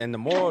And the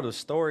moral of the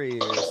story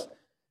is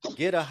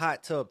get a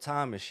hot tub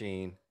time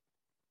machine,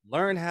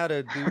 learn how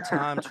to do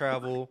time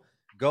travel,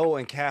 go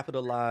and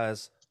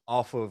capitalize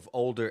off of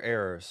older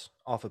errors,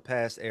 off of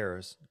past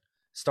errors.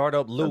 Start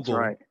up That's Lugal,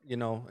 right.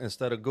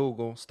 instead of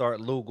Google,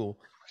 start Lugal,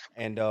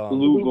 and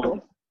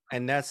Lugal.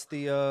 that's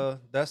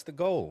the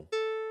goal.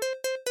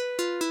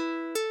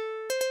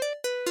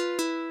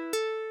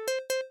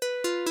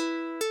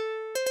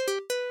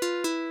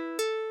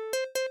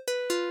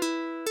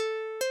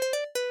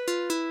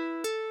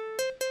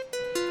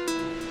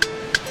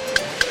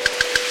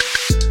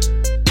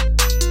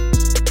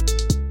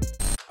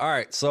 All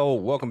right, so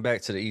welcome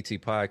back to the ET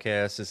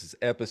podcast. This is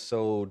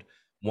episode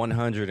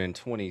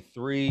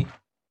 123.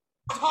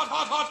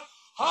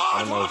 I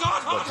don't know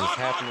what just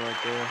happened right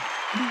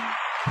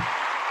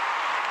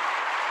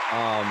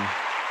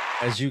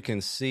there. As you can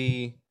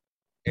see,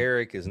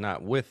 Eric is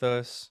not with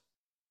us.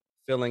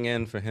 Filling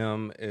in for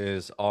him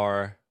is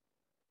I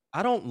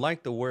don't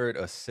like the word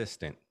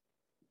assistant.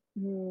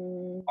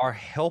 Mm, Our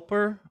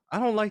helper, I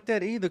don't like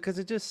that either because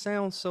it just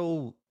sounds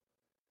so.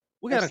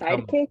 We our gotta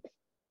come. sidekick.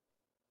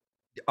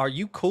 Are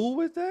you cool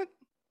with that?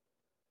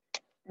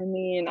 I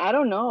mean, I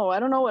don't know.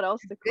 I don't know what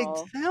else to It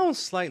call. sounds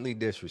slightly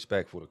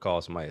disrespectful to call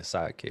somebody a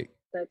sidekick.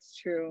 That's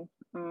true.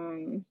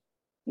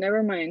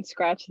 Never mind.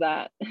 Scratch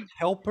that.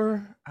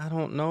 Helper, I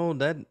don't know.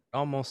 That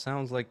almost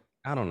sounds like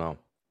I don't know.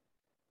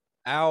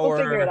 We'll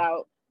figure it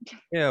out.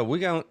 Yeah, we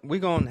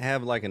gonna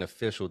have like an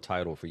official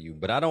title for you,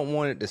 but I don't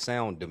want it to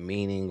sound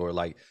demeaning or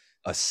like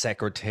a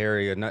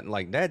secretary or nothing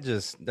like that.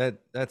 Just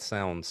that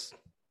sounds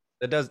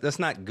that's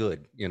not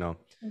good, you know.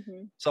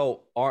 Mm-hmm.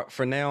 So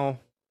for now,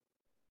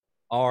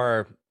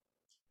 our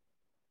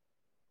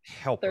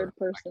helper, Third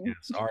person.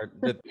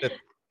 yes,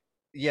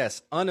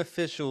 yes,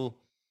 unofficial,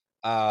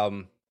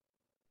 I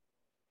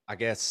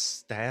guess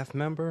staff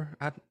member.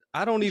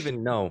 I don't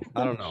even know.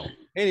 I don't know.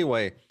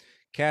 Anyway,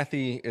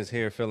 Kathy is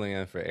here filling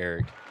in for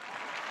Eric.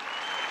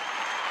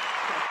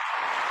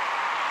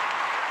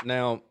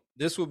 Now,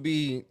 this will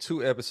be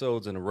 2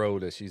 episodes in a row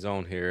that she's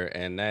on here,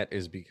 and that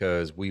is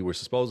because we were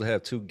supposed to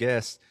have 2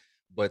 guests,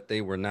 but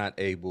they were not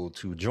able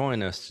to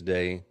join us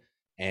today.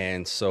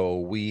 And so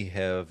we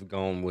have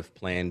gone with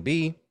plan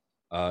B.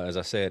 As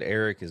I said,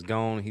 Eric is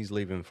gone. He's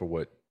leaving for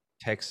what?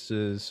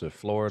 Texas or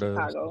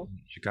Florida?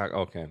 Chicago.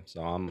 Okay.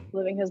 So I'm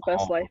living his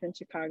best life in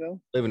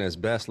Chicago. Living his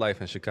best life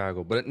in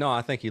Chicago. But no,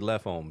 I think he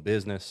left on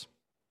business.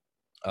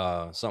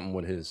 Something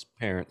with his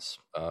parents'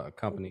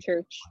 company.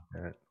 Church.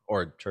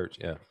 Or church,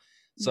 yeah.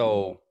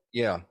 So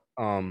yeah.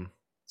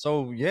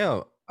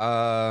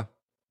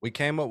 We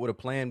came up with a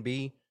plan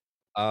B.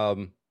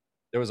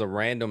 There was a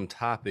random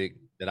topic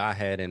that I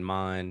had in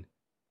mind,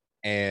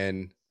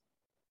 and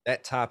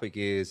that topic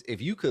is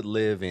if you could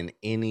live in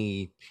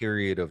any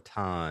period of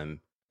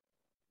time,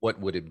 what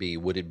would it be?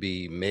 Would it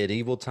be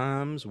medieval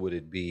times? Would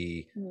it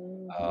be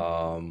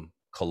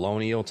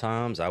colonial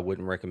times? I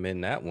wouldn't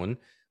recommend that one.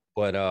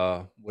 But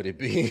would it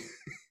be,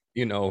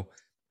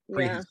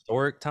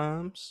 prehistoric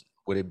times?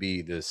 Would it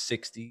be the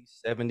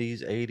 60s,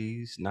 70s,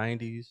 80s,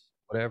 90s,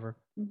 whatever?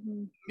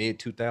 Mid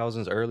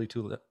 2000s, early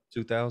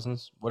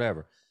 2000s,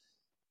 whatever.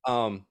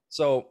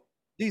 So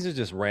these are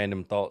just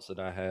random thoughts that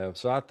I have.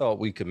 So I thought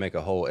we could make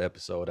a whole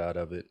episode out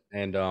of it.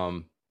 And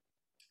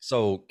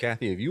so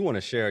Kathy, if you want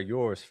to share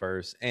yours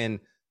first,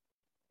 and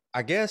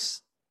I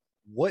guess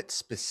what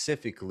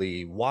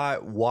specifically,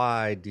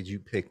 why did you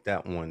pick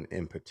that one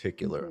in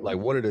particular? Like,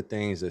 what are the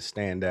things that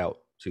stand out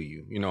to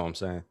you? You know what I'm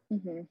saying?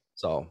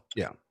 So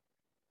yeah.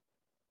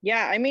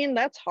 Yeah, I mean,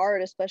 that's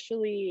hard,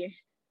 especially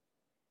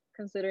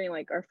considering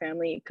like our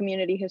family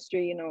community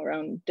history,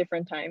 around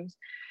different times.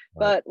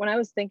 Right. But when I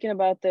was thinking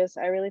about this,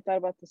 I really thought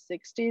about the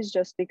 60s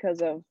just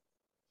because of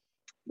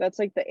that's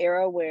like the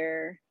era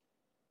where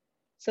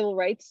civil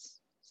rights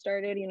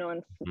started,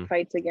 and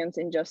fights against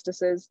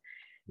injustices.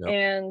 Yep.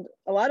 And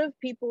a lot of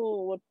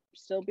people would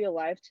still be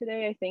alive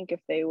today, I think,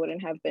 if they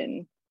wouldn't have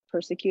been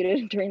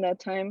persecuted during that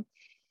time.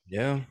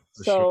 Yeah.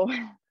 For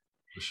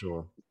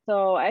sure.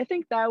 So I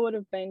think that would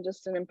have been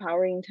just an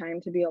empowering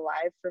time to be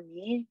alive for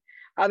me.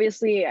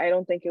 Obviously, I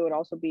don't think it would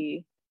also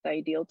be the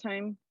ideal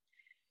time.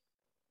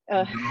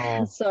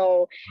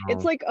 So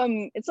it's like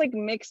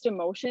mixed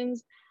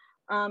emotions.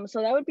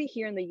 So that would be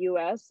here in the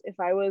US. If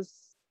I was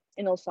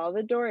in El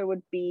Salvador, it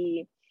would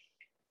be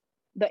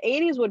the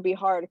 80s would be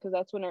hard because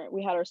that's when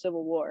we had our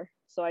civil war.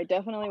 So I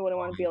definitely wouldn't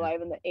want to be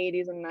alive in the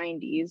 80s and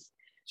 90s.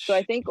 So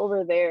I think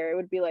over there it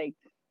would be like,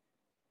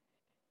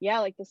 yeah,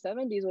 like the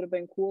 70s would have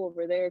been cool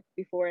over there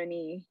before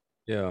any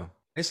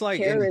it's like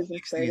terrorism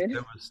in the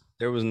 60s,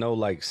 there was no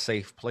like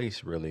safe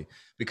place really,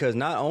 because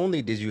not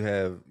only did you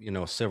have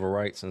civil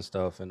rights and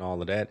stuff and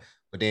all of that,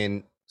 but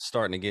then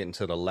starting to get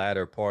into the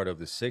latter part of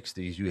the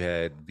 60s, you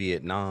had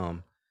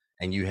Vietnam,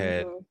 and you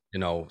had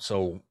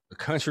so the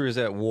country is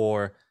at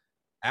war,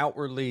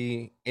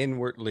 outwardly,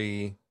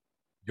 inwardly.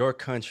 Your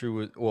country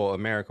was, well,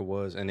 America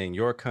was, and then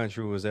your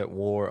country was at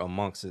war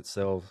amongst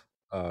itself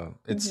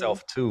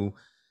too,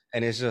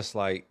 and it's just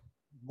like,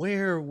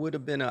 where would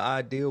have been an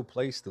ideal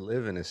place to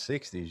live in the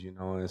 60s,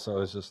 and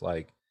so it's just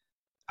like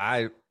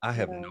I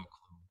have no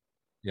clue.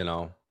 you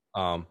know.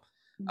 Um,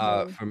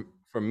 Mm-hmm.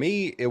 for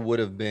me, it would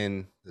have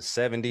been the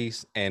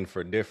 70s, and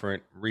for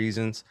different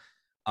reasons.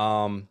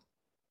 Um,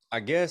 I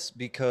guess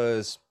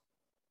because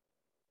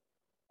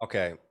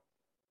okay,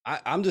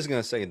 I'm just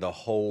gonna say the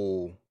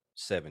whole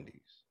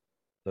 70s,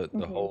 the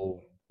Mm-hmm.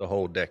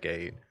 whole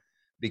decade,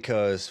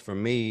 because for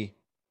me,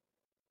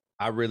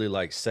 I really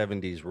like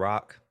 70s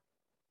rock.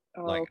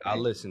 Oh, Like I okay.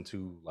 listen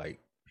to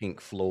like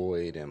Pink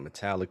Floyd and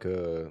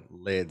Metallica,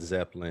 Led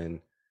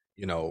Zeppelin,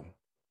 you know,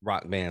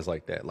 rock bands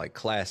like that, like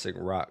classic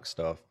rock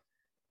stuff.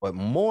 But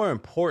more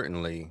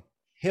importantly,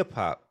 hip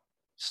hop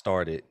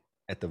started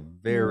at the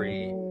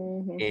very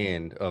Mm-hmm.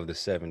 end of the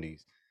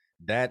 70s.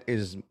 That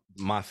is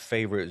my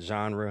favorite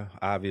genre.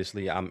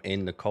 Obviously, I'm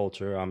in the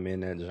culture, I'm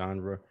in that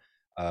genre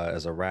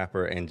as a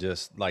rapper, and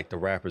just like the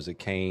rappers that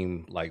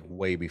came like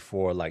way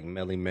before, like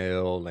Melly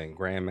Mel and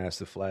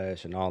Grandmaster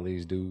Flash and all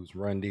these dudes,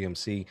 Run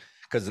DMC.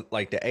 Because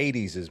like the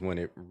 80s is when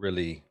it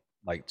really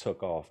like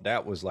took off.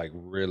 That was like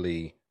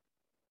really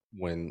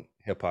when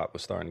hip hop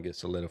was starting to get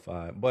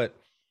solidified. But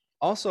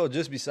also,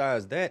 just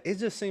besides that, it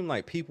just seemed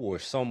like people were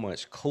so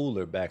much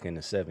cooler back in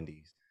the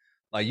 70s.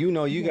 Like,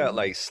 you got Mm-hmm.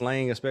 like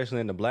slang,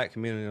 especially in the black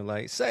community,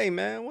 like, say,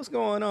 man, what's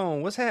going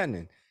on? What's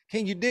happening?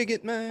 Can you dig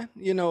it, man?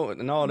 And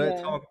all that Yeah.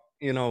 talk,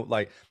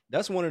 like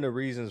that's one of the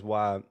reasons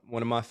why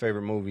one of my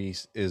favorite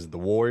movies is The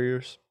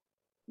Warriors.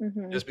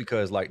 Mm-hmm. Just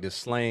because like the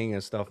slang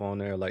and stuff on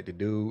there, like the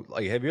dude,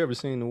 like, have you ever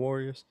seen The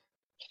Warriors?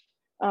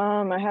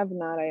 I have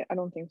not. I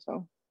don't think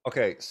so.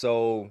 Okay,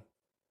 so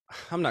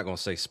I'm not gonna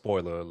say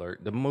spoiler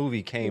alert. The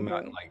movie came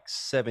out in Right. like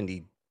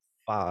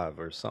 75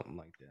 or something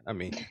like that. I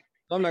mean,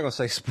 so I'm not gonna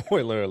say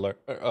spoiler alert,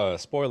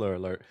 spoiler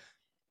alert.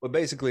 But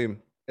basically,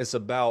 it's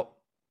about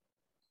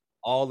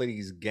all of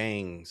these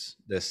gangs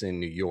that's in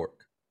New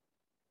York,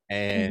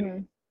 and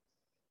Mm-hmm.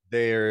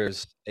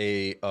 there's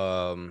a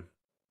oh,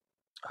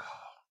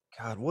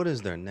 God, what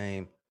is their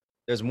name?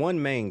 There's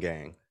one main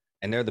gang,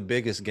 and they're the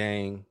biggest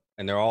gang,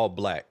 and they're all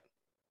black.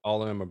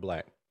 All of them are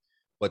black.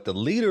 But the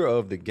leader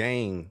of the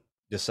gang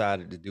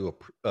decided to do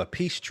a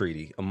peace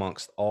treaty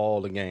amongst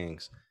all the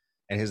gangs,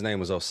 and his name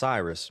was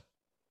Osiris.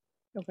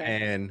 Okay.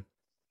 And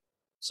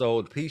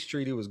so the peace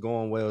treaty was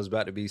going well, it was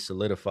about to be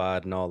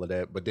solidified and all of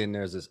that. But then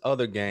there's this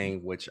other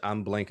gang, which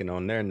I'm blanking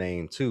on their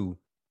name too.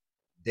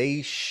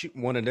 They shoot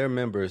one of their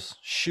members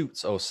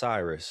shoots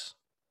Osiris,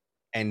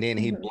 and then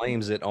he Mm-hmm.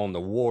 blames it on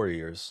the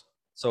Warriors.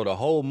 So the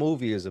whole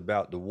movie is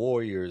about the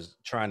Warriors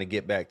trying to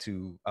get back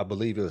to, I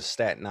believe it was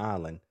Staten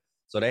Island.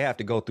 So they have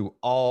to go through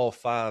all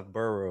five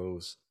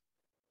boroughs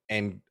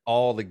and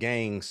all the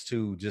gangs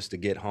too just to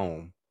get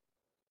home.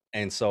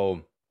 And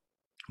so,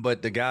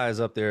 but the guys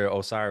up there,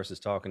 Osiris is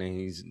talking, and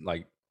he's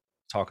like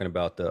talking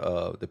about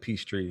the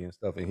peace treaty and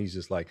stuff, and he's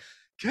just like,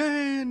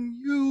 "Can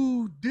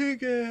you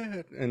dig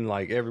it?" And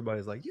like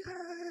everybody's like,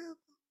 "Yeah."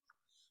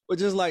 But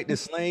just like the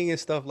slang and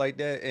stuff like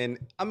that. And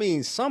I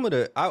mean, some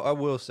of I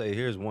will say,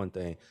 here's one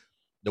thing: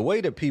 the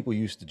way that people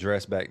used to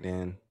dress back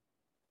then,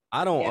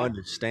 I don't Yeah.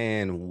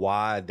 understand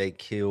why they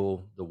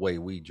kill the way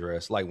we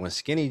dress. Like when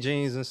skinny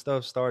jeans and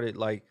stuff started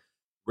like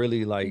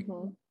really like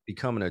Mm-hmm.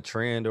 becoming a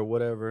trend or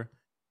whatever.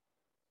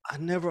 I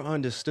never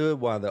understood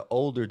why the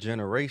older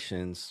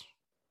generations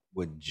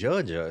would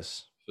judge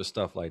us for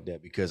stuff like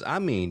that, because I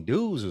mean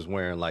dudes was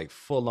wearing like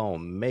full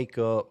on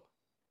makeup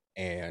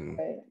and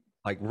Right.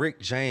 like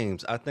Rick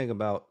James. I think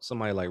about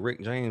somebody like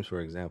Rick James,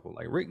 for example.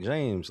 Like Rick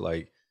James,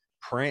 like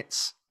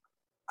Prince.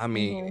 I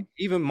mean, Mm-hmm.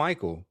 even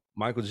Michael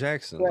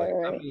Jackson. Right. Like,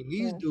 I Right. mean,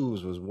 these Yeah.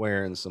 dudes was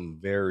wearing some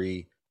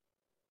very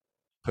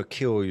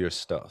peculiar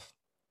stuff.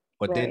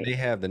 But then Right. they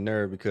have the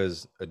nerve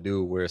because a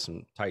dude wears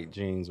some tight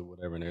jeans or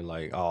whatever, and they're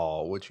like,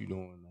 "Oh, what you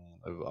doing, man?"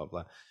 Blah blah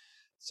blah.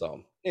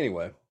 So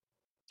anyway,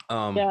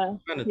 Yeah.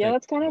 trying to Yeah. think.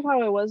 That's kind of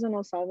how it was in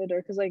El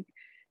Salvador, because like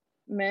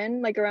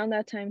men like around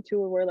that time too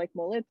were like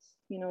mullets.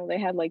 They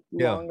had like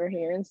Yeah, longer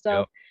hair and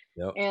yep, stuff.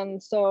 yep.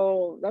 And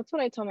so that's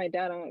what I tell my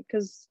dad on,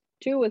 because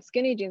too with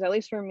skinny jeans, at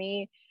least for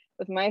me,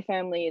 with my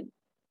family,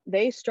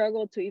 they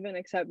struggled to even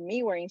accept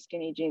me wearing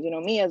skinny jeans,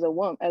 me as a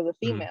woman, as a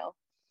Mhm. female.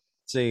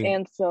 See,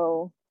 And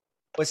so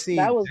but see,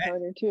 that was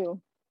harder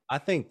too. I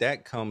think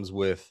that comes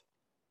with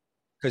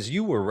because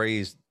you were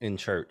raised in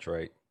church,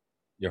 right?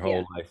 Your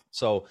whole Yeah. life.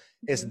 So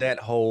it's Hmm. that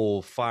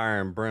whole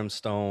fire and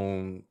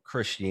brimstone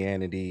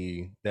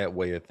Christianity, that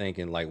way of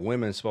thinking. Like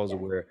women supposed to Yeah.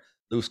 wear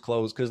loose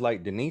clothes. Cause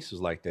like Denise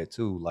was like that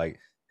too. Like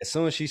as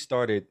soon as she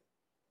started,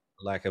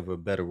 lack of a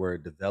better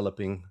word,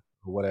 developing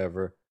or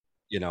whatever,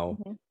 you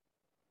know, Hmm.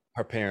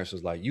 her parents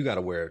was like, you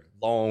gotta wear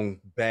long,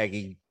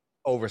 baggy,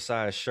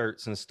 oversized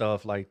shirts and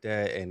stuff like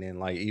that. And then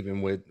like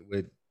even with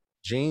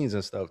jeans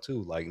and stuff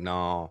too, like,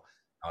 no,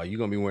 you're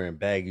gonna be wearing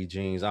baggy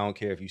jeans. I don't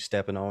care if you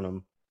stepping on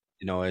them,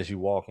 as you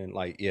walking,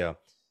 like, yeah.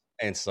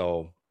 And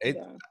so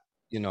Yeah.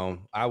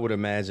 I would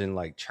imagine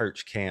like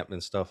church camp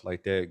and stuff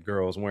like that,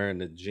 girls wearing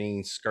the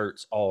jean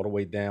skirts all the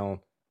way down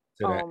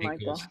to their Oh my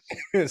ankles. gosh.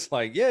 It's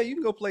like, yeah, you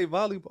can go play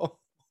volleyball.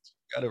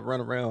 Got to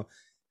run around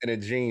in a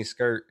jean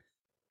skirt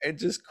and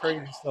just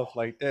crazy stuff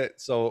like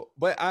that. So,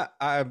 but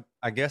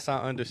I guess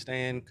I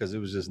understand because it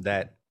was just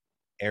that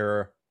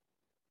era,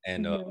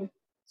 and Hmm.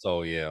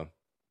 so yeah.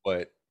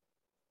 But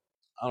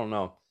I don't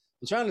know.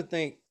 I'm trying to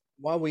think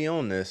while we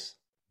own this,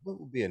 what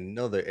would be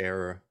another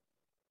era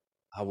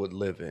I would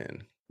live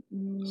in?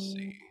 Let's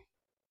see. Mm,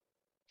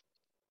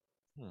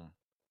 Hmm.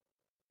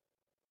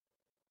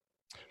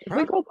 if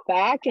we Probably. go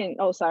back and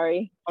oh,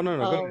 sorry. Oh no,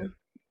 no, go ahead. Um,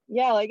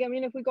 yeah, like I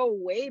mean, if we go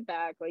way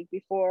back, like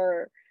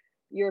before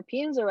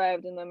Europeans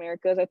arrived in the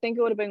Americas, I think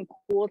it would have been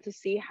cool to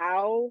see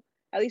how,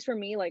 at least for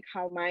me, like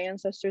how my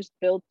ancestors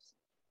built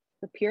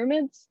the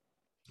pyramids.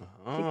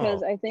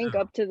 Because Oh, I think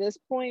up to this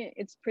point,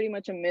 it's pretty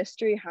much a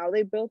mystery how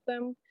they built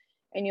them.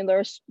 And you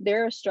know,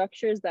 there are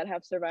structures that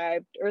have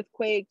survived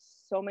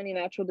earthquakes, so many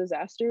natural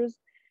disasters.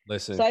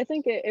 So listen. I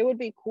think it would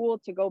be cool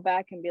to go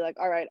back and be like,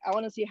 all right, I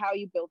want to see how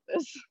you built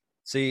this.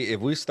 See, if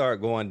we start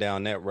going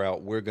down that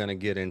route, we're gonna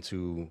get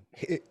into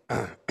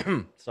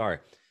sorry,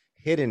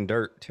 hidden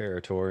dirt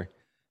territory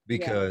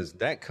Yeah. because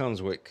that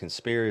comes with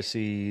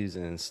conspiracies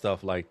and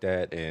stuff like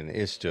that, and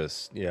it's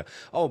just yeah.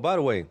 Oh, by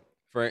the way,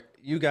 for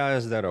you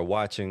guys that are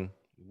watching,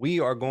 we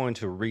are going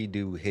to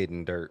redo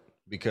hidden dirt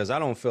because I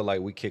don't feel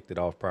like we kicked it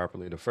off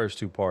properly. The first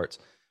two parts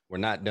were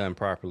not done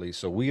properly,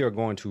 so we are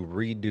going to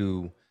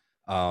redo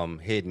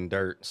hidden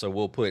dirt, so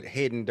we'll put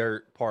hidden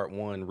dirt part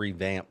one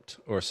revamped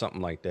or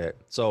something like that.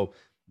 So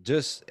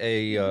just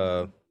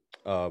a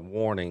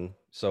warning,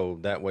 so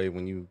that way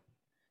when you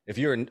if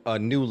you're a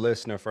new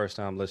listener, first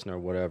time listener,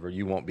 whatever,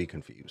 you won't be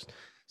confused.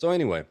 So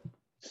anyway,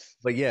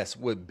 but yes,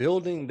 with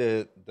building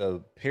the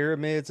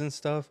pyramids and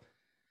stuff,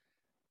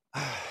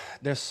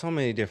 there's so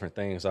many different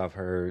things I've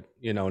heard.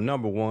 You know,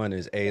 number one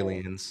is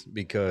Right. aliens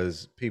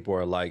because people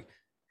are like,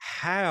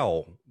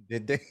 how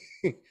did they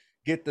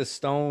get the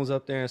stones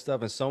up there and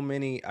stuff? And so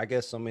many, I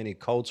guess, so many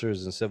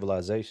cultures and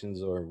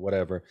civilizations or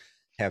whatever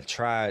have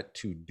tried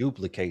to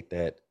duplicate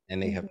that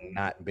and they have Hmm.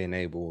 not been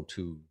able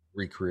to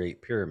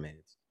recreate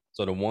pyramids.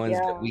 So the ones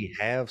that Yeah. we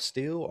have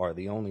still are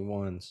the only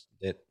ones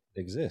that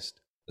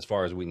exist as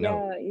far as we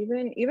know. Yeah.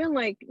 Even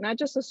like not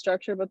just the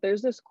structure, but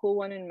there's this cool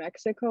one in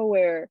Mexico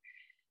where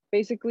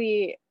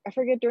basically I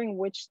forget during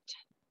which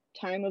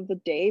time of the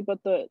day,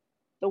 but the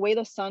way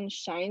the sun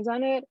shines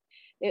on it,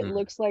 it Mm,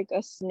 looks like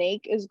a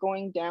snake is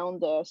going down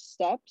the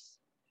steps.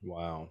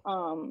 wow.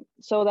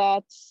 So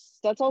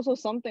that's also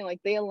something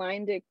like they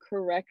aligned it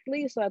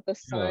correctly so that the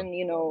Yeah. sun,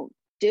 you know,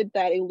 did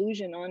that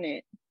illusion on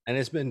it. And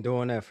it's been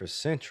doing that for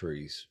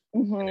centuries.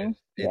 And Mm-hmm.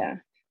 it Yeah.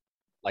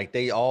 like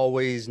they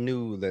always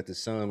knew that the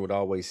sun would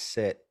always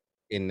set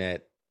in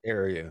that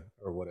area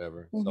or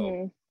whatever. So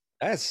Mm-hmm.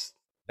 that's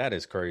that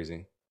is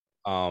crazy.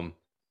 Um,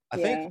 I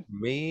think Yeah. for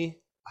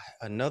me,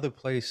 another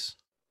place,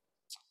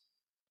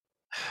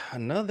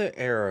 another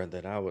era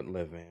that I would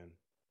live in.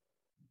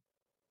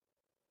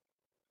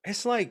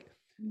 It's like,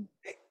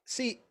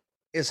 see,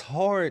 it's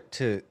hard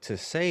to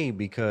say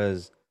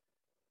because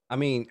I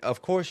mean,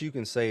 of course, you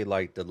can say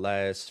like the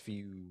last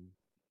few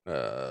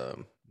uh,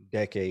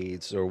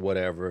 decades or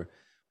whatever,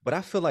 but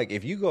I feel like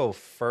if you go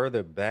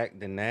further back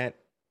than that,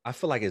 I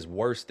feel like it's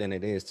worse than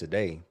it is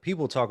today.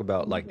 People talk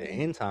about like the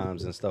Mm-hmm. end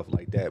times and stuff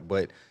like that,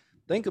 but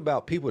think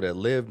about people that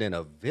lived in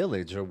a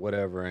village or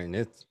whatever, and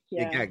it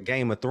Yeah. got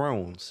Game of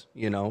Thrones.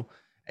 You know,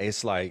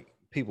 it's like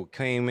people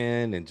came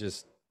in and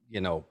just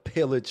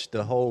pillaged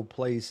the whole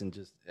place and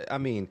just. I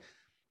mean,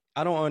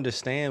 I don't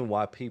understand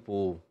why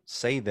people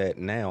say that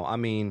now. I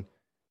mean,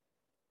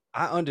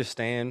 I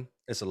understand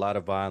it's a lot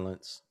of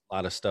violence, a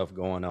lot of stuff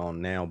going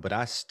on now, but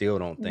I still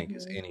don't think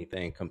it's Mm-hmm.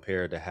 anything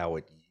compared to how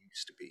it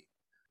used to be.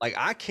 Like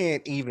I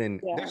can't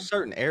even Yeah. there's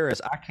certain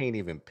eras I can't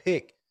even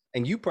pick,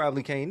 and you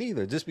probably can't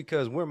either, just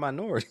because we're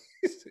minorities.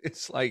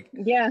 It's like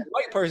Yeah. a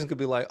white person could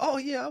be like, "Oh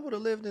yeah, I would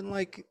have lived in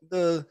like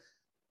the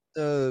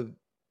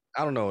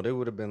I don't know, they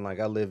would have been like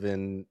I live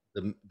in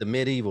the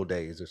medieval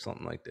days or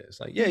something like that." It's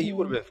like, yeah, you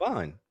would Mm-hmm. have been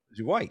fine. 'Cause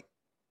you're white,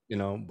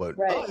 but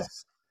Right.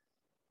 us,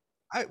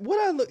 I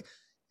look.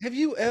 Have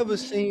you ever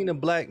seen a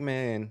black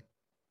man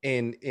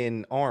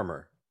in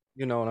armor?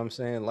 You know what I'm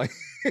saying? Like,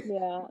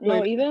 Yeah. you No,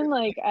 ain't even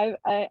like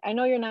I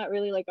know you're not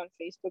really like on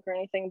Facebook or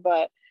anything,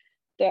 but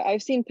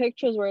I've seen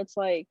pictures where it's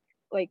like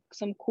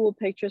some cool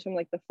pictures from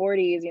like the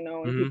 40s, you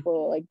know, and Mhm.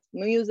 people like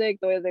music,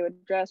 the way they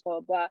would dress,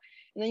 blah blah blah.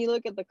 And then you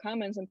look at the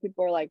comments and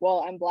people are like,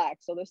 "Well, I'm black,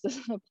 so this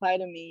doesn't apply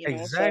to me," you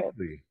know. So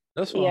Exactly.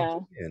 That's what I'm yeah.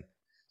 saying.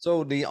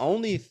 So the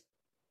only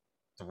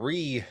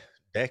 3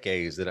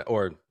 decades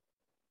or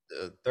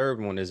the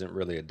third one isn't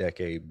really a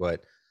decade,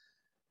 but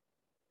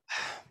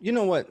you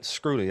know what?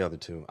 Screw the other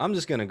two. I'm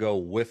just gonna go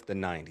with the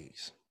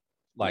 90s.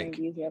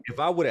 Like, 90s, yep. if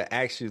I would have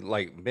actually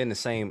like been the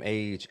same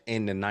age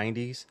in the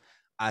 90s,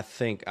 I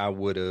think I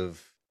would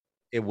have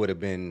it would have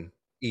been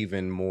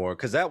even more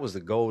because that was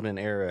the golden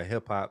era of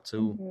hip hop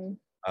too. Hmm.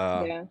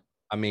 Uh Yeah.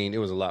 I mean, it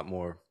was a lot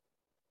more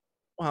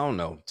well, I don't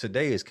know.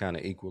 Today is kind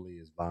of equally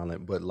as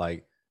violent, but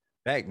like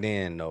back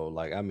then though,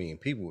 like I mean,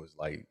 people was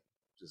like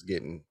just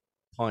getting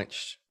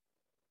punched.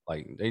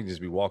 Like they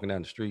just be walking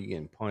down the street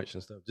getting punched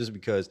and stuff just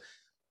because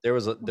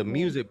the Hmm.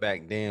 music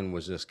back then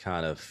was just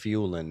kind of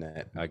fueling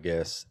that, I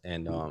guess.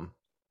 And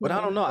but I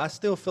Yeah. don't know. I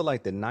still feel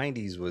like the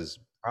 '90s was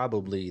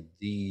probably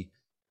the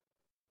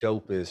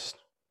dopest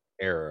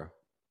era.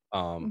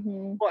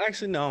 Hmm. Well,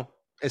 actually, no,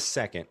 it's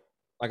second.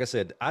 like I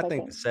said, I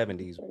think the second,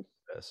 70s was first,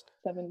 the best.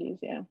 70s.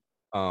 Yeah.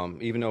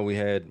 Even though we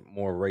had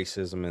more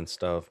racism and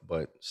stuff,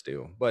 but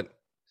still. But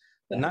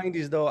the Yeah.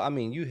 90s though, I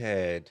mean, you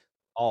had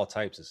all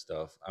types of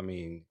stuff. I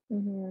mean,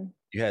 Mm-hmm.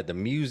 you had the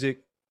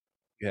music,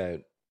 you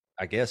had,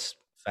 I guess,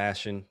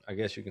 fashion. I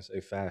guess you can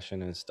say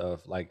fashion and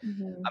stuff. Like,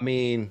 Mm-hmm. I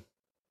mean,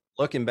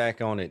 looking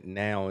back on it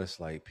now, it's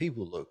like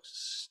people look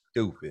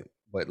stupid,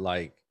 but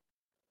like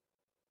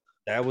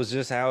that was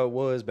just how it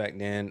was back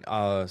then.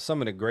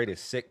 Some of the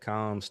greatest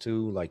sitcoms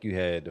too, like you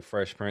had the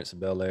Fresh Prince of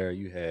Bel Air,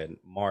 you had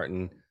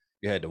Martin,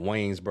 you had the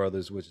Wayans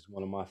Brothers, which is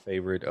one of my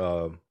favorite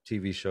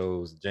TV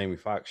shows, Jamie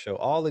Foxx show.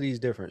 All of these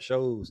different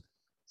shows,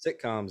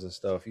 sitcoms and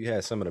stuff. You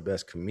had some of the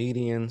best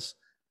comedians.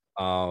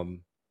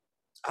 Um,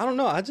 I don't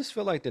know. I just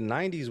feel like the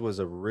 '90s was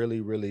a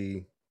really,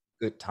 really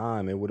good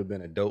time. It would have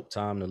been a dope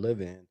time to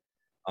live in.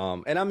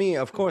 And I mean,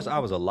 of course, I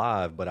Mm-hmm. was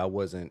alive, but I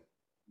wasn't.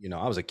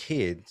 I was a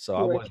kid, so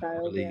I You were a wasn't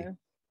child. really. Yeah.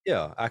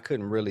 Yeah, I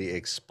couldn't really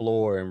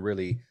explore and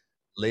really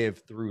live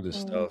through the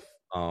Mm. stuff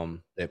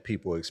that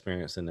people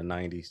experienced in the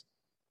 '90s.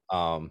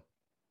 Um,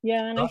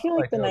 Yeah, and so I I feel feel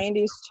like like the that was.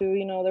 90s too,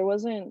 there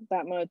wasn't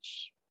that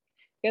much.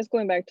 I guess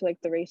going back to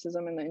like the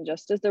racism and the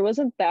injustice, there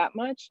wasn't that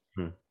much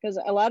Hmm, because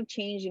a lot of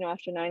change,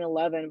 after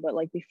 9/11, but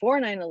like before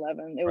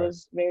 9/11, it right,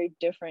 was very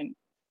different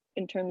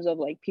in terms of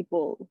like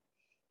people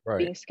right.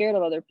 being scared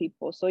of other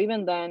people. So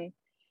even then,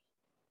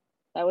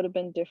 that would have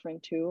been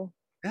different too.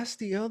 That's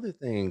the other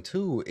thing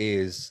too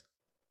is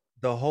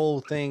the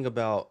whole thing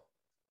about.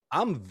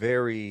 I'm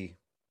very,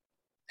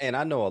 and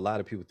I know a lot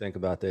of people think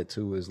about that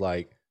too. Is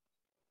like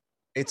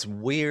it's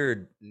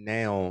weird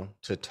now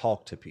to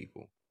talk to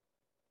people,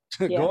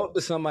 to Yeah. go up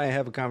to somebody and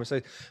have a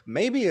conversation.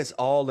 Maybe it's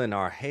all in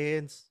our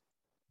heads,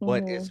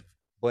 but Mm-hmm.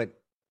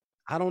 but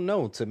I don't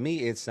know. To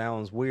me, it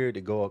sounds weird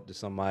to go up to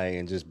somebody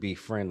and just be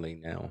friendly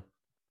now,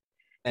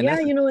 and Yeah,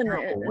 that's a and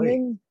terrible and way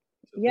then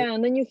to live. yeah,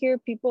 and then you hear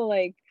people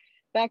like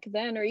back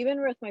then, or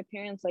even with my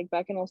parents, like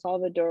back in El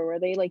Salvador, where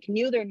they like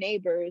knew their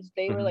neighbors.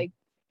 They were Mhm. like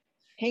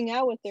hang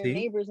out with their See,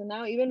 neighbors, and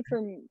now even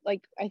from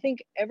like I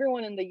think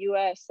everyone in the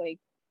US, like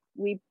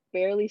we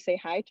barely say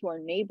hi to our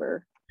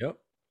neighbor. yep.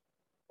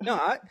 No,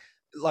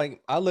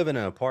 I live in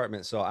an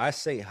apartment, so I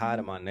say hi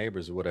to Mhm. my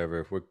neighbors or whatever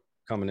if we're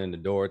coming in the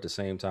door at the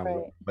same time. Or Right.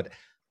 whatever. But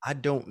I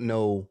don't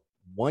know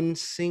one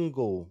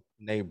single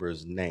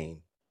neighbor's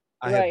name.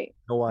 I have Right.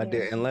 no Yeah.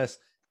 idea unless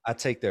I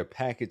take their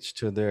package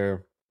to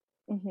their,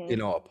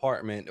 Mm-hmm.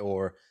 apartment,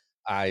 or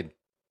I,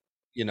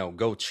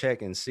 go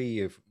check and see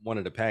if one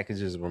of the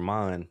packages were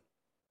mine.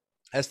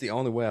 That's the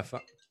only way I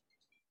found.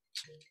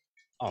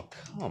 Oh,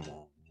 come on,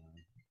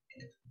 man.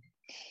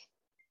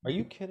 Are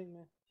you kidding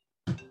me?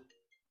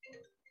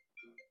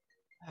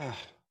 Ah,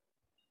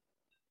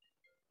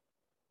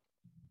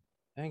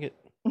 dang it.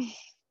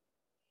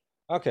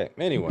 Okay.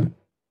 Anyway,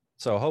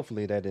 so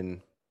hopefully that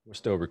didn't. We're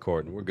still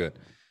recording. We're good.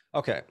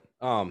 Okay.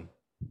 Um.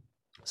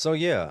 So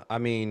yeah, I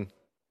mean,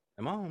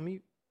 am I on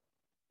mute?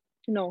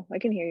 No, I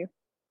can hear you.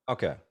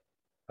 Okay.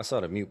 I saw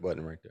the mute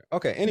button right there.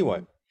 Okay. Anyway,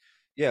 Mm-hmm.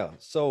 yeah.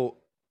 So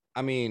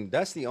I mean,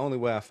 that's the only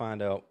way I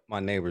find out my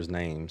neighbors'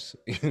 names.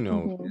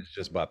 Mm-hmm. Is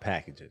just by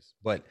packages.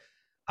 But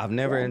I've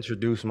never Yeah.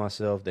 introduced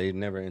myself. They've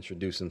never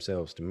introduced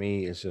themselves to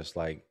me. It's just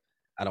like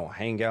I don't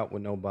hang out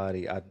with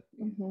nobody.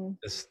 Mm-hmm.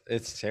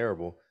 It's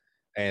terrible,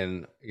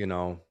 and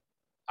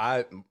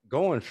I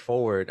going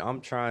forward,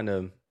 I'm trying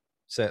to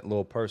set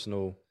little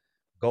personal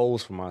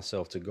goals for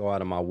myself to go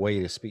out of my way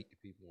to speak to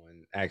people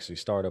and actually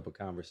start up a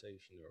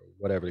conversation or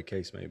whatever the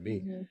case may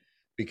be, Mm-hmm.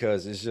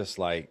 because it's just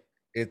like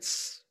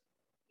it's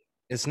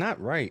it's not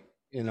right,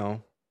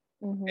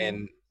 Mm-hmm.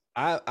 and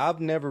I've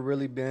never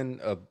really been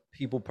a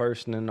people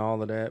person and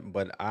all of that,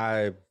 but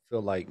I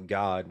feel like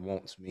God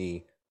wants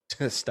me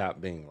to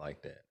stop being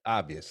like that,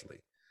 obviously,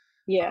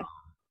 Yeah.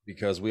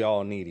 because we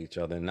all need each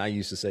other. And I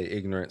used to say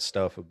ignorant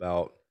stuff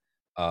about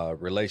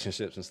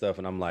relationships and stuff,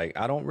 and I'm like,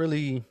 I don't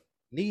really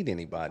need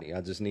anybody.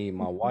 I just need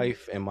my Mm-hmm.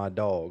 wife and my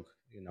dog.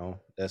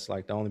 That's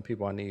like the only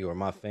people I need, or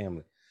my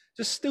family.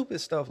 Just stupid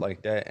stuff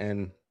like that,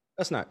 and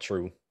that's not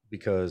true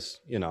because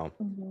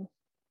Mm-hmm.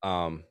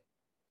 um,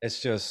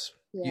 it's just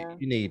Yeah.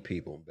 you need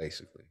people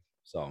basically.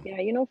 So Yeah,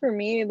 for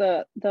me,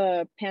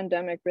 the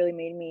pandemic really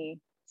made me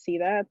see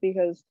that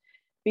because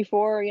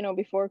before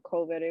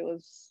COVID, it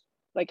was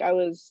like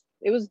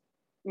it was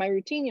my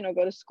routine,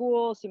 go to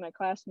school, see my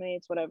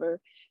classmates, whatever.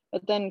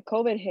 But then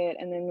COVID hit,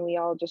 and then we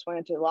all just went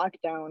into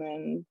lockdown,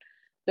 and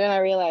then I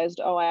realized,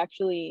 oh, I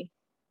actually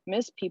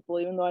miss people,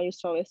 even though I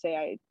used to always say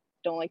I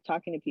don't like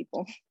talking to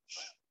people.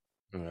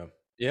 yeah,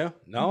 yeah.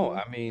 No, Hmm.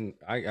 I mean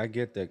I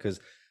get that because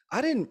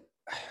I didn't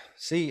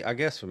see. I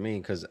guess for me,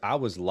 because I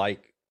was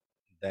like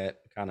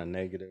that kind of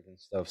negative and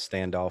stuff,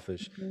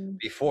 standoffish Hmm.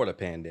 before the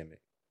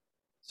pandemic.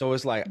 So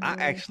it's like I Hmm.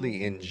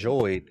 actually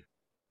enjoyed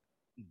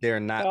there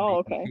not Oh, being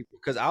okay. people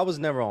because I was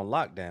never on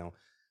lockdown.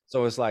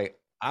 So it's like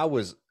I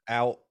was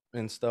out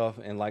and stuff,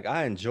 and like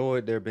I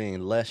enjoyed there being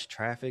less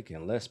traffic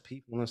and less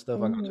people and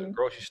stuff. I go to the Hmm.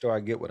 grocery store, I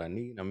get what I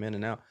need, I'm in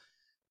and out.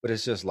 But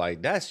it's just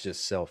like that's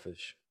just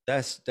selfish.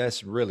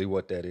 That's really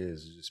what that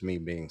is just me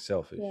being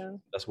selfish. Yeah.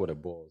 That's what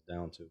it boils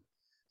down to.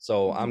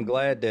 So I'm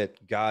glad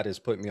that God has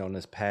put me on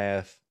this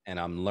path, and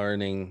I'm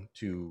learning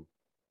to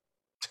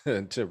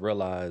to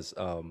realize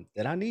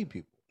that I need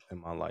people in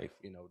my life,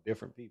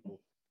 different people.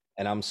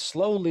 And I'm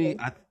slowly,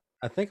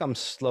 I think I'm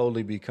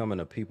slowly becoming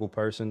a people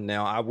person.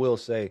 Now, I will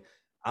say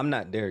I'm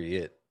not there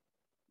yet.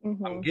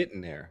 I'm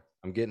getting there.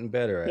 I'm getting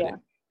better at it.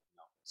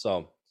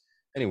 So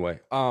anyway,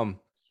 I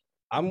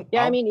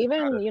mean,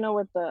 even,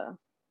 with the,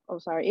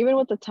 even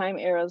with the time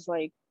eras,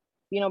 like,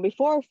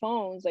 before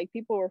phones, like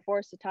people were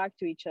forced to talk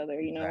to each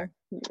other,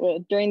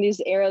 during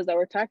these eras that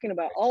we're talking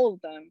about, all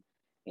of them,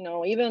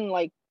 even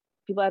like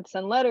people had to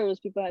send letters,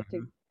 people had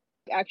to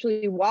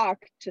actually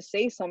walk to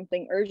say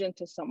something urgent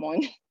to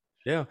someone.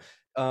 Yeah.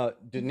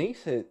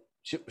 Denise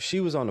she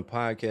was on the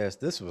podcast.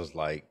 This was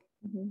like,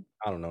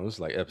 I don't know, this was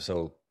like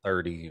episode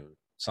 30 or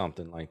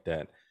something like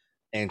that.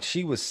 And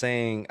she was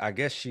saying, I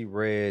guess she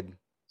read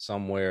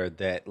somewhere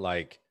that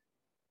like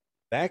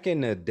back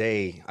in the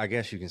day, I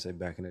guess you can say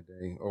back in the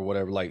day or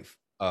whatever, like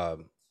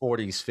 40s,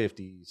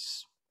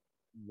 50s,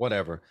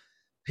 whatever,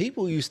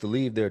 people used to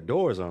leave their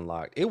doors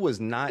unlocked. It was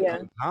not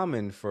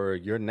uncommon for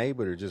your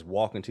neighbor to just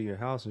walk into your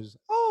house and just,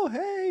 oh,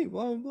 hey,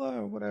 blah,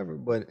 blah, whatever.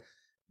 But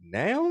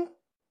now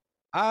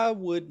I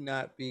would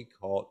not be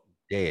caught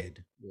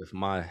dead with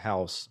my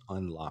house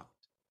unlocked.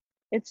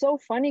 It's so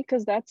funny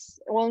because that's,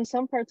 well, in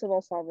some parts of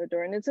El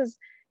Salvador, and it's just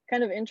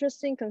kind of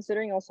interesting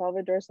considering El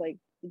Salvador is like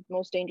the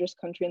most dangerous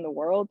country in the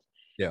world.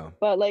 Yeah.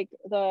 But like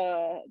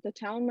the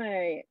town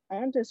my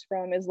aunt is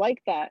from is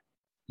like that.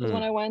 Because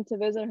when I went to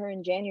visit her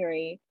in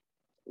January,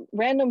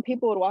 random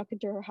people would walk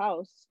into her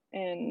house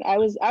and I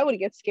would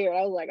get scared.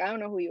 I was like, I don't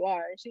know who you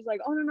are. And she's like,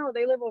 oh no,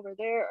 they live over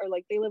there, or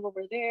like they live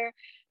over there.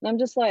 And I'm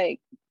just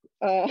like,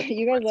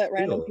 you guys let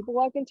random people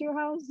walk into your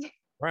house?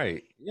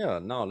 Right. Yeah,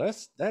 no,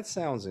 that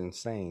sounds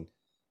insane.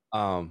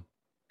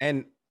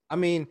 And I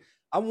mean,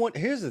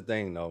 here's the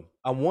thing though.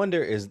 I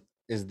wonder, is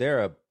there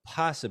a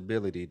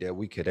possibility that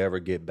we could ever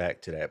get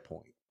back to that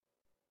point?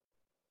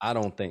 I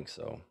don't think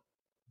so.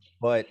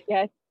 But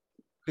yeah,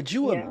 could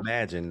you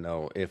imagine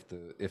though if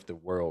the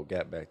world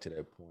got back to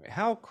that point?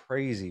 How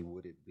crazy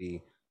would it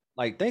be?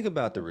 Like, think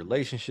about the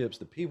relationships,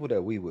 the people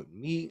that we would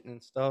meet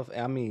and stuff.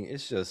 I mean,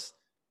 it's just,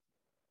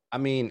 I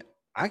mean,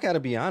 I got to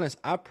be honest,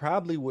 I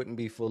probably wouldn't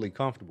be fully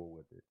comfortable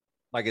with it.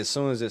 Like, as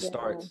soon as it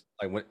starts,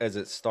 like as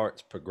it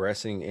starts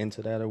progressing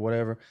into that or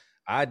whatever,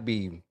 I'd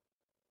be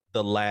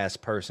the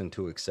last person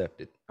to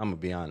accept it. I'm gonna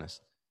be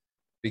honest,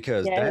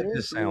 because that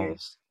just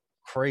sounds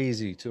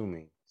crazy to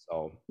me.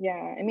 So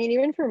yeah, I mean,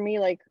 even for me,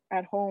 like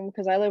at home,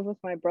 because I live with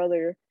my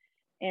brother,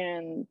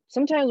 and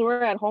sometimes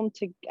we're at home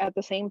at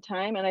the same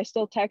time, and I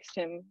still text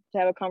him to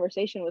have a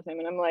conversation with him,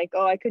 and I'm like,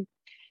 oh, I could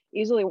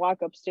easily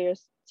walk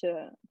upstairs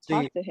to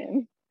talk to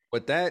him.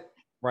 But that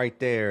right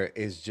there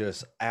is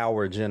just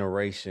our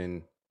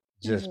generation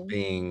just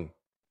being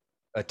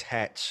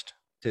attached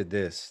to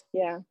this.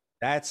 Yeah.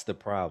 That's the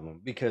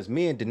problem, because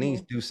me and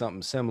Denise do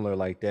something similar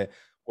like that,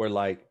 where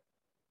like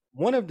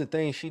one of the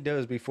things she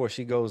does before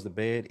she goes to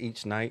bed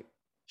each night,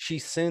 she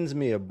sends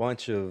me a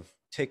bunch of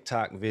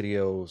TikTok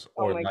videos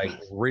or like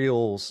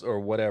reels or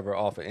whatever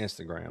off of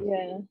Instagram.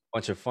 Yeah. A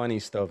bunch of funny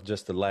stuff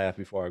just to laugh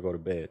before I go to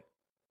bed.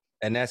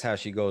 And that's how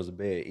she goes to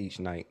bed each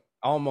night.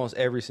 Almost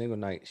every single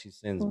night she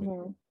sends me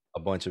a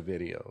bunch of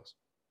videos.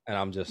 And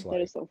I'm just like,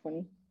 that is so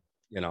funny.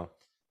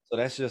 So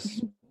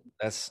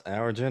that's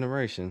our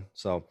generation.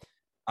 So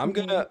I'm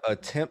gonna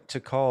attempt to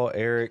call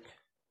Eric.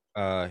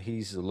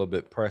 He's a little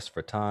bit pressed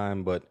for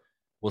time, but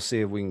we'll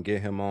see if we can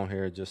get him on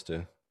here just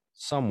to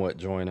somewhat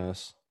join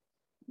us.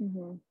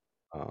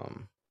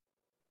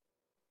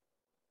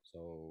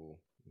 So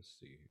let's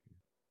see.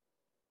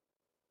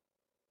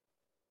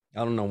 I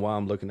don't know why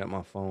I'm looking at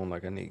my phone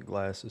like I need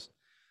glasses.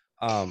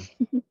 Come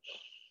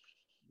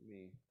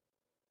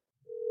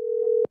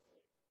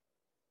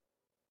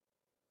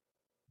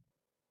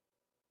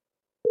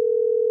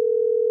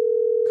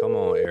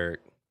on,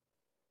 Eric.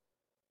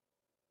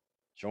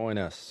 Join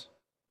us.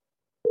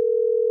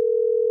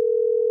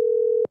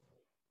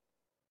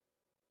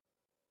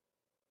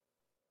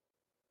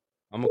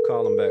 I'm gonna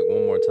call him back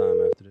one more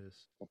time after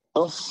this.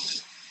 Oh.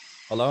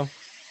 Hello?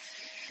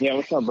 Yeah,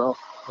 what's up, bro?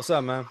 What's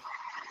up, man?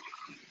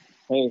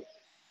 Hey.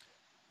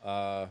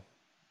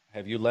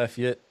 Have you left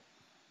yet?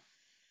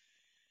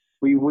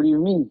 What do you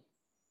mean?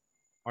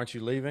 Aren't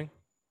you leaving?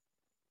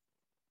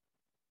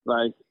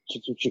 Like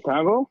to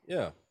Chicago?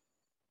 Yeah.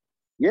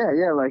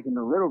 Yeah, like in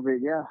a little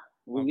bit, yeah.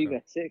 We leave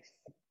at 6.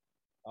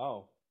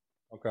 Oh,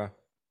 okay.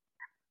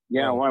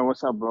 Yeah, why?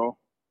 What's up, bro?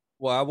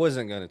 Well, I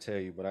wasn't gonna tell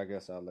you, but I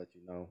guess I'll let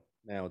you know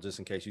now, just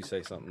in case you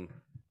say something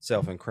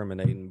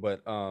self-incriminating.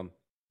 But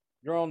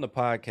you're on the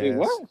podcast. Wait,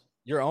 what?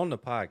 You're on the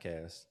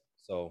podcast,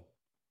 so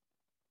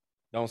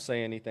don't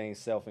say anything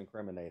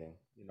self-incriminating.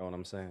 You know what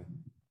I'm saying?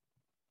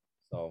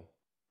 So,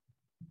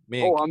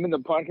 I'm in the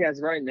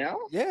podcast right now?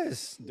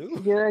 Yes,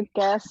 dude. You're a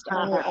guest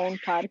on your own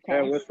podcast.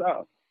 Hey, what's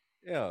up?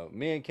 Yeah,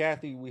 me and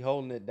Kathy, we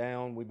holding it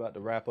down. We about to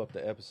wrap up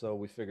the episode.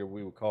 We figured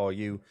we would call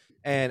you.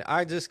 And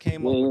I just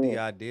came up with the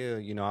idea.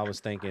 I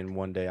was thinking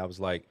one day, I was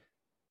like,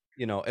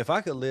 if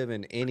I could live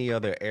in any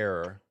other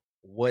era,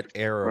 what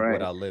era would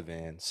Right. I live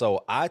in?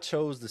 So I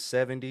chose the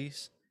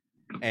 70s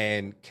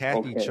and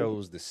Kathy Okay.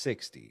 chose the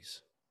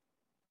 60s.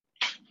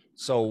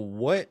 So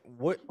what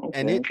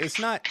and Okay. it's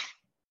not,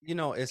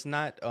 it's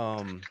not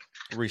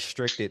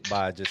restricted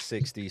by just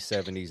 60s,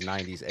 70s,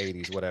 90s,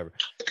 80s, whatever.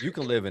 You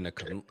can live in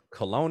the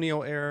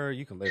colonial era,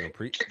 you can live in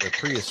the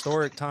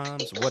prehistoric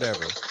times,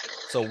 whatever.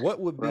 So what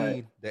would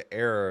Right. be the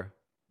era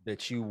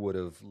that you would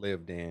have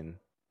lived in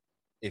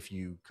if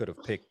you could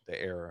have picked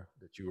the era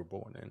that you were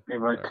born in?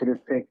 If I could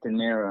have picked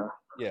an era.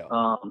 Yeah.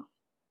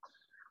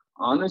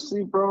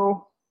 Honestly,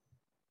 bro,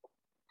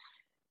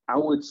 I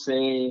would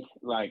say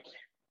like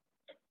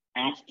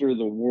after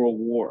the World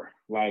War,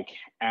 like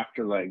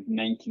after like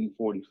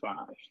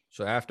 1945.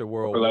 So after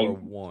World Or like, War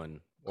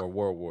One or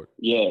World War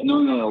yeah,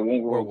 no,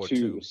 World War War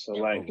II. II. So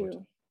like World War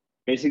II.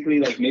 basically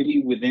like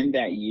maybe within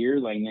that year,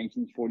 like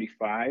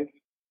 1945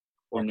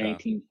 or Okay.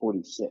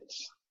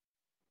 1946.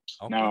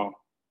 Okay.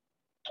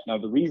 Now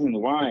the reason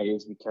why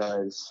is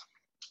because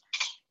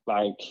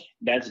like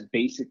that's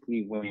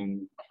basically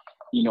when,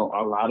 you know,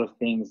 a lot of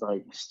things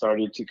like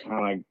started to kind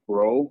of like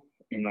grow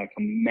in like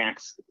a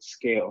max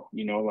scale,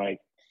 you know, like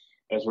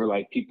that's where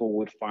like people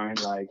would find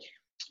like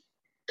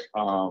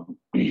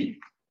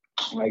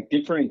like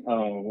different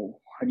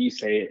how do you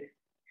say it,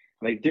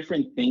 like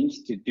different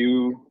things to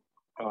do.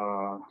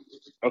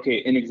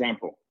 Okay, an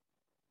example,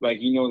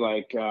 like, you know,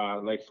 like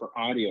for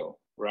audio,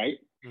 right?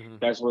 Mm-hmm.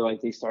 That's where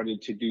like they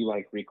started to do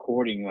like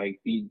recording, like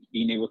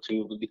being able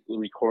to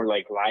record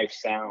like live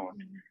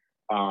sound.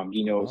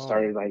 You know,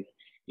 started like,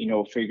 you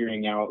know,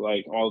 figuring out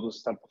like all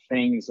those type of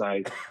things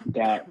like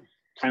that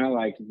kind of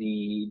like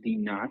the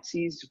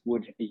Nazis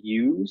would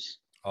use.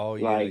 Oh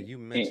yeah, like you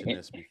mentioned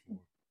this before.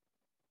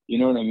 You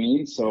know what I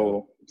mean?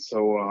 So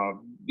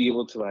be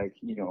able to like,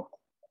 you know,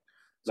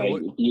 so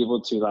like be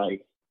able to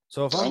like.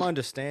 So if I'm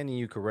understanding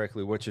you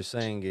correctly, what you're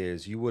saying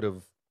is you would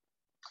have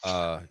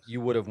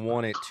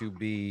wanted to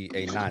be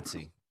a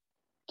Nazi.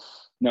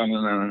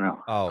 No.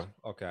 Oh,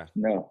 okay.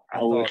 No,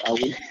 I would.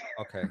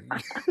 Okay.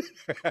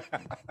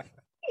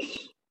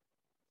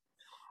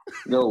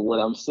 No, what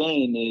I'm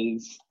saying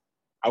is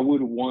I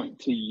would want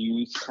to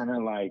use kind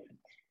of like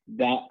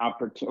that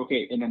opportunity.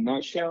 Okay, in a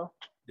nutshell,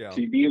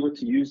 to be able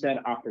to use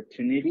that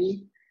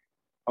opportunity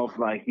of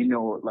like, you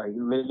know, like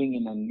living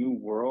in a new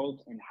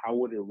world and how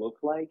would it look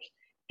like,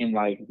 and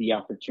like the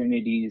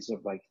opportunities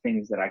of like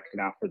things that I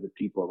could offer the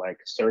people, like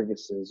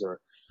services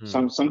or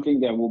something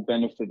that will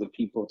benefit the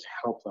people to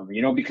help them,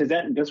 you know, because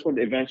that's what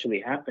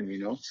eventually happened, you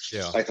know.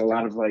 Like a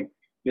lot of like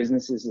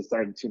businesses that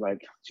started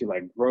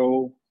to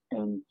grow,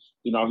 and,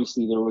 you know,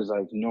 obviously there was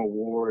like no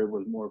war, it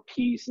was more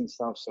peace and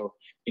stuff. So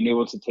being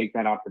able to take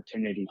that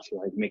opportunity to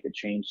like make a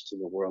change to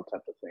the world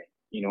type of thing,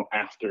 you know,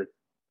 after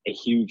a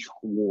huge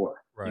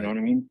war. Right. You know what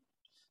I mean?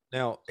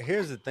 Now,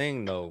 here's the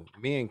thing though,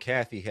 me and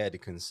Kathy had to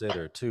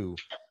consider too,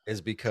 is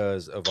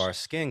because of our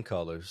skin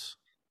colors.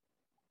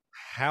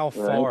 How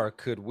far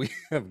could we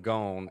have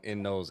gone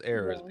in those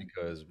eras?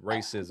 Because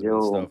racism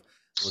and stuff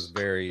was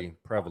very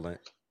prevalent.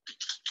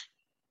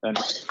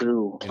 That's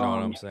true. You know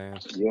what I'm saying?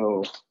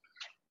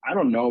 I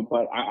don't know,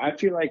 but I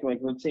feel like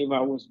let's say if I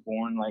was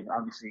born, like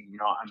obviously, you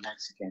know, I'm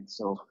Mexican,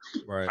 so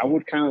I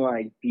would kind of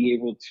like be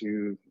able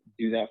to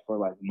do that for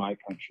like my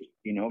country,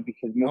 you know,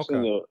 because most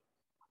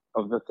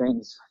of the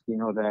things, you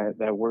know,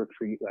 that were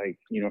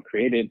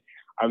created,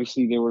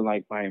 obviously they were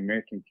like by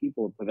American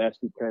people, but that's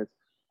because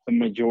the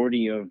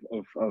majority of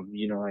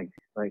you know,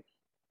 like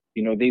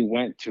you know, they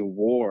went to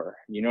war,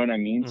 you know what I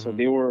mean? So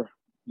they were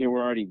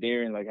already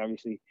there, and like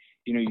obviously,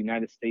 you know,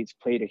 United States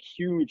played a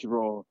huge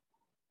role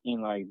in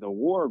like the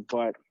war,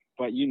 but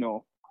you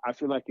know, I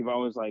feel like if I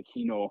was like,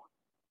 you know,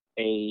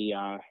 a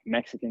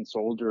Mexican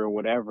soldier or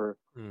whatever,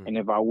 and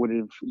if I would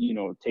have, you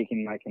know,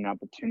 taken like an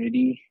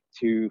opportunity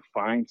to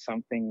find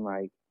something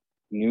like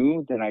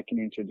new that I can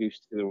introduce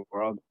to the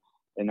world,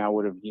 then I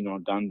would have, you know,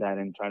 done that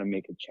and try to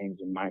make a change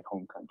in my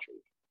home country.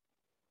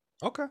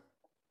 Okay.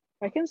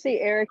 I can see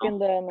Eric in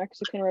the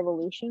Mexican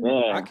Revolution.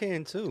 Yeah. I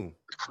can too.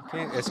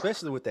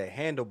 Especially with that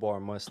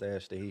handlebar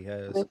mustache that he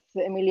has. With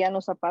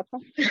Emiliano Zapata.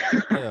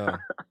 Yeah.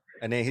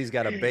 And then he's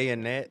got a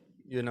bayonet,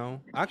 you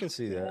know. I can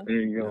see that. There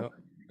you go.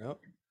 Yep.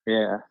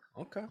 Yeah.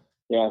 Okay.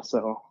 Yeah,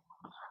 so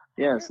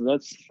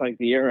that's like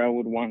the era I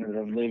would want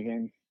to live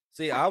in.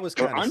 See, I was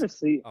kind of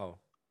honestly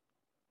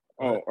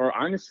or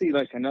honestly,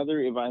 like another,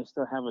 if I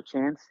still have a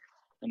chance,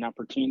 an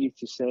opportunity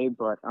to say,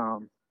 but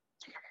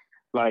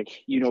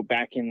like, you know,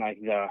 back in like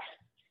the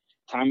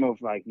time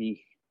of like the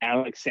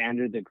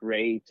Alexander the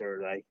Great,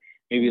 or like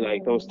maybe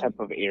like those type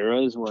of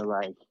eras where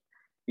like,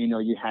 you know,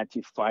 you had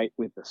to fight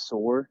with a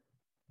sword,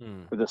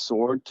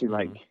 to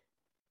like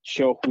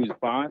show who's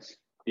boss.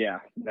 Yeah,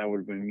 that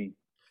would have been me.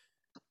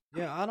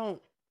 Yeah,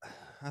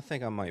 I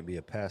think I might be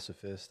a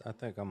pacifist. I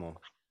think I'm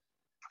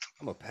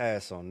a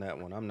pass on that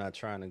one. I'm not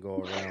trying to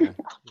go around,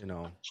 you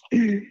know,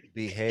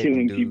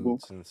 beheading dudes people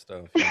and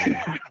stuff. You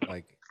know,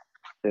 like,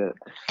 you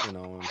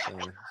know what I'm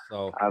saying?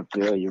 So I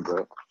feel you,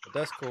 bro. But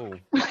that's cool.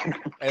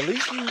 At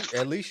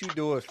least you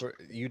do it for.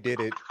 You did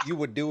it. You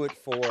would do it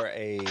for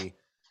a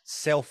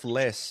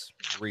selfless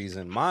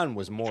reason. Mine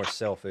was more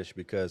selfish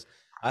because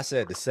I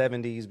said the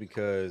 70s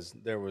because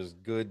there was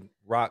good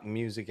rock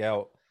music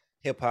out.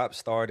 Hip hop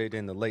started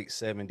in the late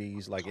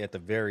 70s, like at the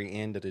very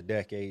end of the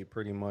decade,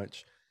 pretty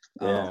much.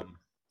 Yeah.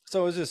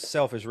 So it's just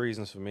selfish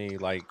reasons for me.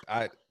 Like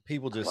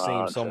people just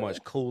seemed so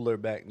much cooler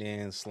back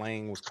then.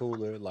 Slang was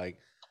cooler. Like,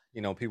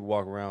 people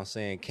walk around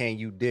saying, "Can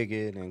you dig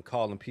it?" and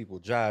calling people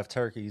jive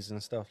turkeys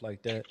and stuff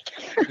like that.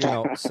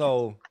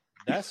 So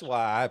that's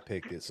why I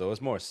picked it. So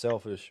it's more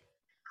selfish.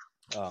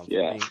 For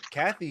me.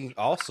 Kathy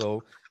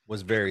also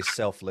was very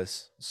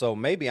selfless. So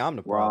maybe I'm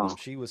the problem.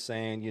 She was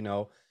saying,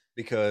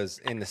 because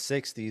in the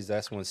 60s,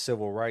 that's when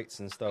civil rights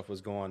and stuff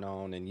was going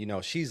on.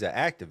 And, she's an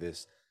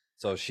activist.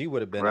 So she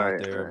would have been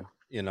out there,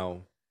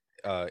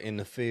 in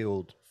the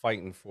field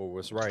fighting for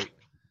what's right.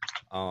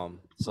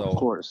 So of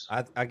course.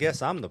 I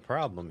guess I'm the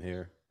problem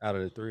here out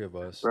of the three of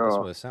us. Bro, that's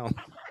what it sounds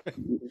like.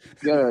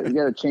 You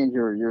gotta change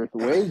your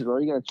ways, bro.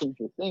 You gotta change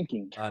your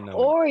thinking. I know.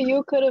 Or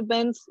you could have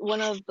been one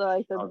of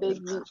the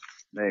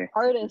big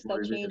artists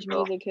that changed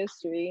music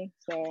history.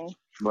 So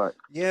but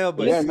yeah,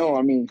 no,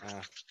 I mean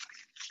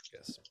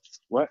yes.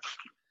 What?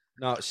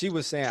 No, she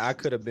was saying I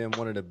could have been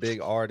one of the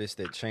big artists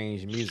that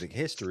changed music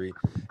history.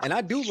 And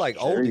I do like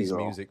oldies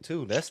music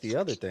too. That's the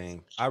other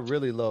thing. I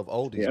really love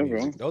oldies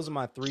music. Those are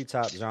my three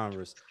top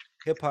genres.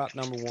 Hip hop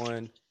number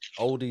 1,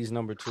 oldies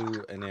number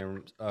 2, and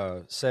then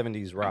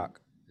 70s rock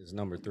is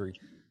number 3.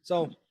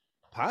 So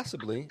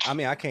possibly, I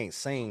mean, I can't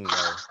sing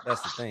though.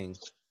 That's the thing.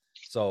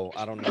 So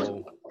I don't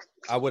know.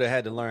 I would have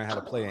had to learn how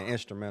to play an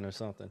instrument or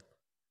something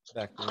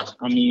back then.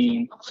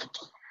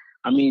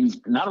 I mean,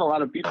 not a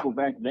lot of people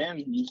back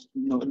then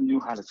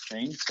knew how to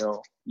sing,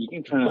 so you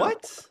can kind of.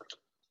 What?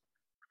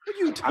 What are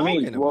you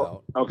talking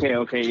about?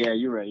 Okay, yeah,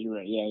 you're right.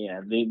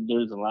 Yeah.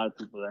 There's a lot of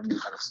people that knew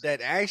how to sing.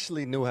 That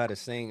actually knew how to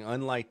sing,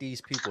 unlike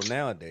these people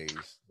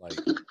nowadays. Like,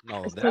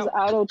 no, because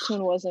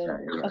auto-tune wasn't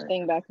a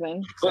thing back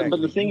then. Exactly.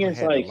 But the thing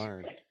is, like,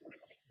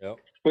 yep.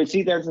 But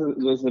see, that's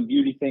the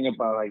beauty thing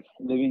about like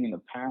living in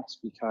the past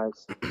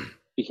because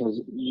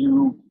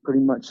you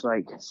pretty much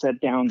like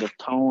set down the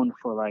tone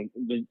for like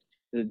the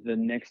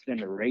next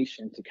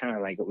generation to kind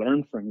of like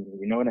learn from you.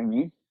 You know what I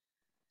mean?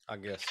 I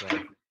guess so.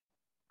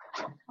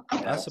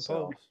 I suppose.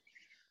 So.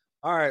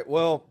 All right.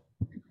 Well,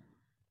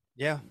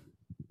 yeah.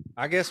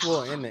 I guess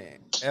we'll end the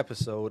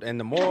episode. And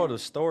the moral of the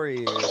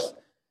story is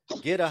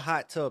get a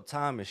hot tub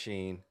time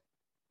machine,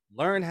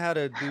 learn how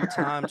to do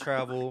time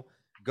travel,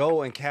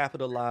 go and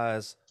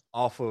capitalize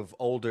off of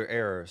older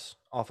errors,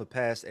 off of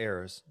past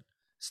errors.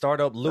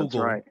 Start up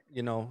Lugal,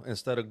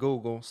 instead of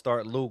Google,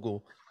 start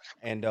Lugal.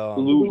 And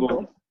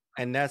Lugal.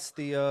 And that's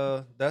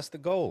the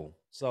goal.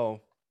 So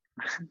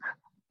I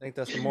think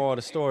that's the moral of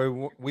the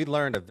story. We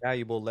learned a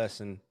valuable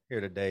lesson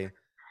here today.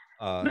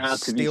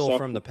 Steal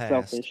from the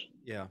past. Selfish.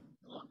 Yeah.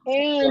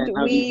 And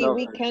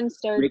we can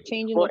start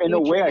changing the future in a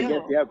way, now. I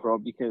get that, bro,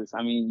 because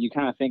I mean, you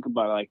kind of think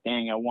about like,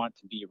 dang, I want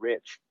to be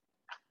rich.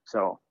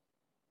 So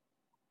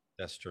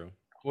that's true.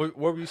 What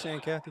were you saying,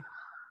 Kathy?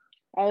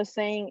 I was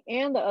saying,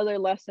 and the other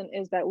lesson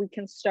is that we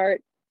can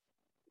start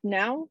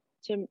now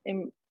to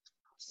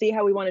see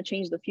how we want to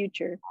change the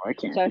future.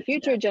 So our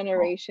future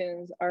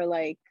generations are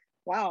like,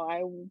 wow,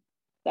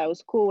 that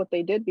was cool what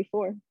they did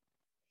before.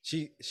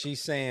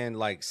 She's saying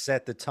like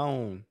set the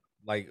tone,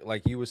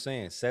 like you were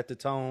saying, set the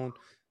tone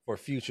for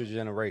future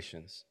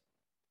generations.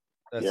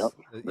 There you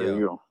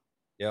go.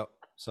 Yep.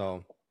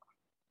 So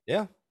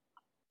yeah.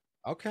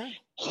 Okay.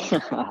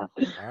 All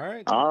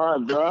right. All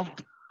right, bro.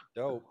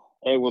 Dope.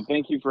 Hey, well,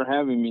 thank you for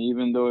having me,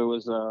 even though it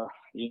was I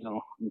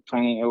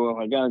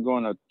gotta go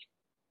on a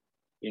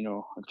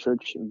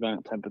church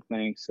event type of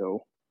thing.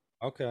 So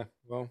okay,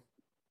 well,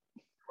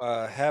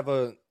 have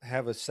a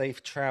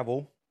safe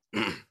travel,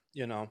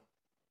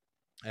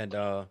 and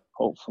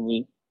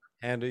hopefully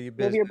handle your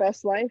business. Live your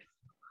best life.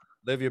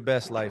 Live your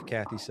best life,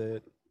 Kathy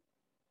said.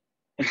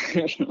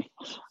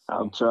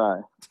 I'll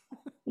try.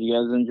 You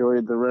guys enjoy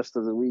the rest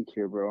of the week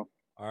here, bro.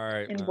 All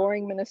right. In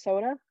boring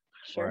Minnesota.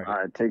 Sure. All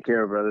right. Take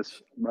care,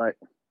 brothers. Bye.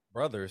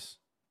 Brothers.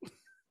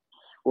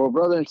 Well,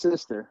 brother and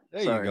sister.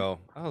 There you go.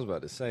 I was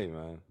about to say,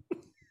 man.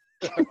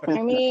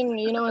 I mean,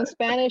 in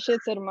Spanish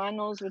it's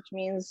hermanos, which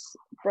means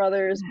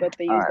brothers, but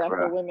they use that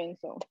for women.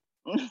 So.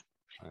 Okay.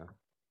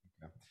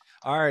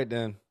 All right,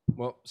 then.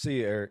 Well,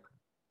 see you, Eric.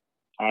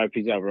 All right,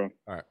 peace out, bro.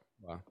 All right,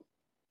 bye.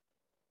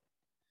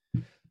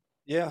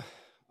 Yeah.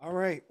 All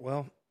right.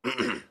 Well,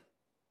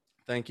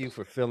 thank you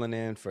for filling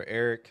in for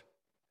Eric.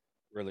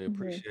 Really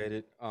appreciate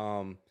it.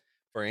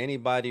 For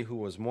anybody who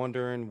was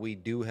wondering, we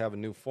do have a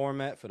new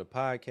format for the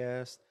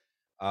podcast.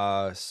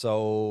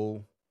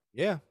 So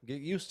yeah, get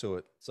used to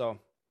it. So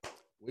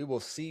we will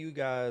see you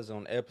guys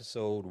on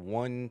episode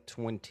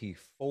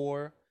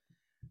 124.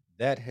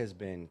 That has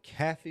been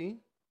Kathy.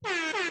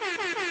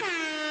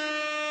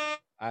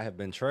 I have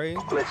been Trey.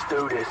 Let's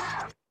do this.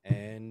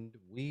 And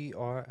we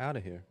are out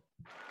of here.